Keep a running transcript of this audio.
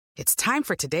It's time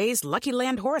for today's Lucky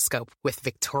Land horoscope with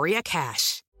Victoria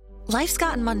Cash. Life's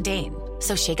gotten mundane,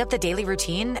 so shake up the daily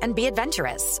routine and be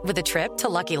adventurous with a trip to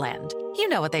Lucky Land. You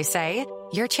know what they say,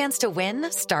 your chance to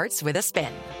win starts with a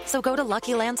spin. So go to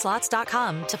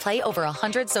LuckyLandSlots.com to play over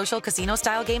 100 social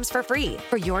casino-style games for free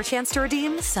for your chance to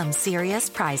redeem some serious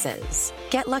prizes.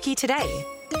 Get lucky today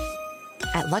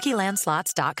at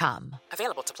LuckyLandSlots.com.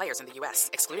 Available to players in the U.S.,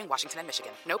 excluding Washington and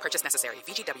Michigan. No purchase necessary.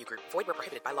 VGW Group. Void where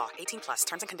prohibited by law. 18+.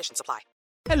 Terms and conditions apply.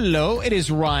 Hello, it is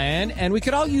Ryan, and we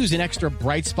could all use an extra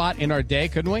bright spot in our day,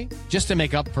 couldn't we? Just to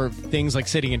make up for things like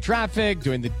sitting in traffic,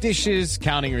 doing the dishes,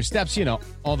 counting your steps, you know,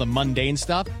 all the mundane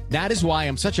stuff. That is why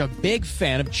I'm such a big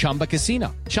fan of Chumba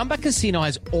Casino. Chumba Casino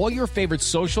has all your favorite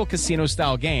social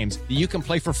casino-style games that you can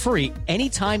play for free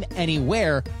anytime,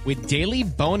 anywhere with daily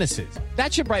bonuses.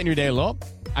 That should brighten your day a little.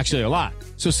 Actually, a lot.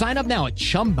 So sign up now at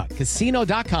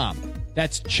ChumbaCasino.com.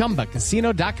 That's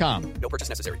ChumbaCasino.com. No purchase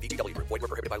necessary. VGW Group. Void where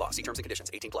prohibited by law. See terms and conditions.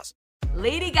 18+.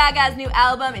 Lady Gaga's new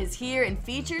album is here and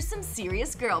features some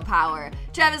serious girl power.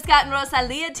 Travis Scott and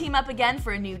Rosalía team up again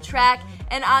for a new track,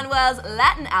 and Anuel's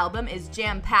Latin album is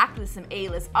jam-packed with some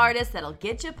A-list artists that'll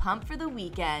get you pumped for the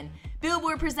weekend.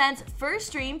 Billboard presents First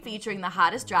Stream featuring the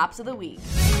hottest drops of the week.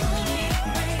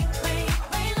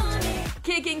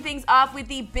 Kicking things off with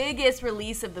the biggest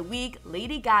release of the week,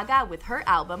 Lady Gaga with her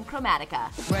album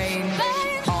Chromatica.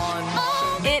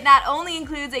 It not only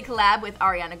includes a collab with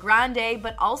Ariana Grande,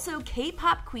 but also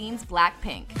K-pop queens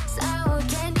Blackpink.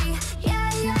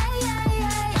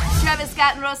 Travis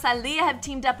Scott and Rosalía have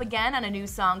teamed up again on a new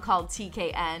song called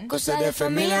TKN.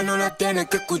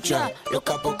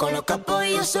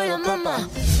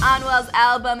 Anuel's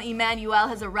album Emmanuel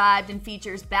has arrived and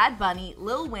features Bad Bunny,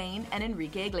 Lil Wayne, and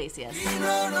Enrique Iglesias.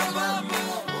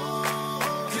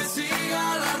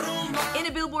 In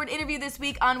a Billboard interview this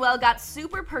week, Anuel got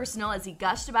super personal as he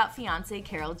gushed about fiancée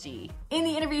Karol G. In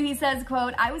the interview, he says,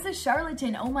 quote, "I was a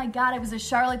charlatan. Oh my God, I was a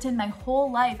charlatan my whole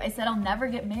life. I said I'll never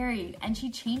get married. And she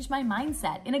changed my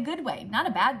mindset in a good way, not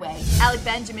a bad way." Alec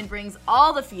Benjamin brings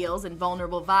all the feels and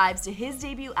vulnerable vibes to his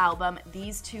debut album,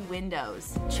 These Two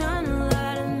Windows.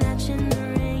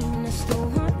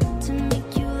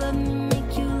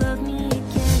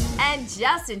 And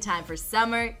just in time for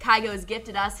summer, Kygo has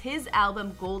gifted us his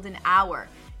album Golden Hour.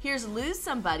 Here's Lose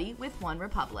Somebody with One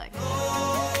Republic.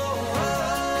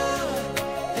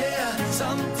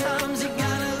 Sometimes you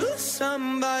gotta lose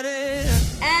somebody.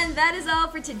 And that is all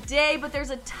for today, but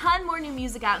there's a ton more new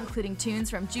music out, including tunes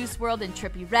from Juice WRLD and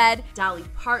Trippie Redd, Dolly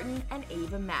Parton, and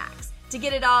Ava Max. To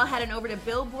get it all, head on over to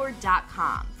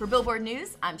Billboard.com. For Billboard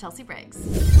News, I'm Chelsea Briggs.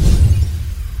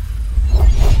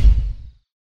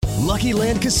 Lucky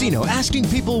Land Casino, asking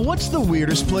people, what's the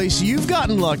weirdest place you've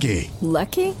gotten lucky?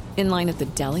 Lucky? In line at the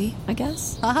deli, I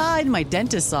guess? Aha, in my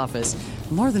dentist's office.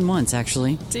 More than once,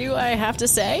 actually. Do I have to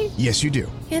say? Yes, you do.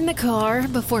 In the car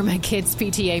before my kids'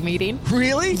 PTA meeting.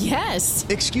 Really? Yes.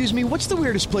 Excuse me, what's the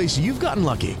weirdest place you've gotten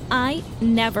lucky? I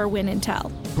never win and tell.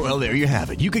 Well, there you have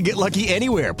it. You can get lucky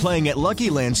anywhere, playing at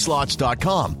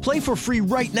LuckyLandSlots.com. Play for free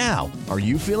right now. Are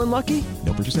you feeling lucky?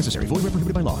 No purchase necessary. Void where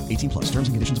prohibited by law. 18+. Terms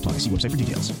and conditions apply. See website for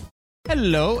details.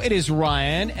 Hello, it is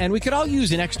Ryan, and we could all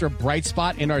use an extra bright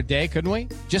spot in our day, couldn't we?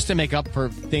 Just to make up for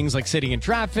things like sitting in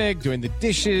traffic, doing the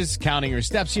dishes, counting your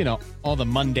steps, you know, all the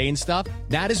mundane stuff.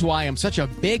 That is why I'm such a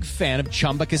big fan of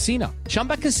Chumba Casino.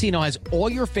 Chumba Casino has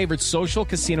all your favorite social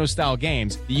casino-style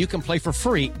games that you can play for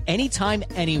free anytime,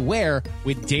 anywhere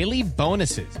with daily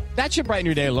bonuses. That should brighten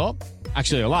your day a little.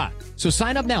 Actually, a lot. So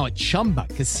sign up now at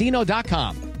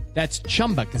ChumbaCasino.com. That's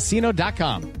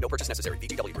ChumbaCasino.com. No purchase necessary.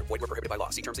 VGW Group. Void where prohibited by law.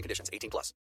 See terms and conditions. 18+.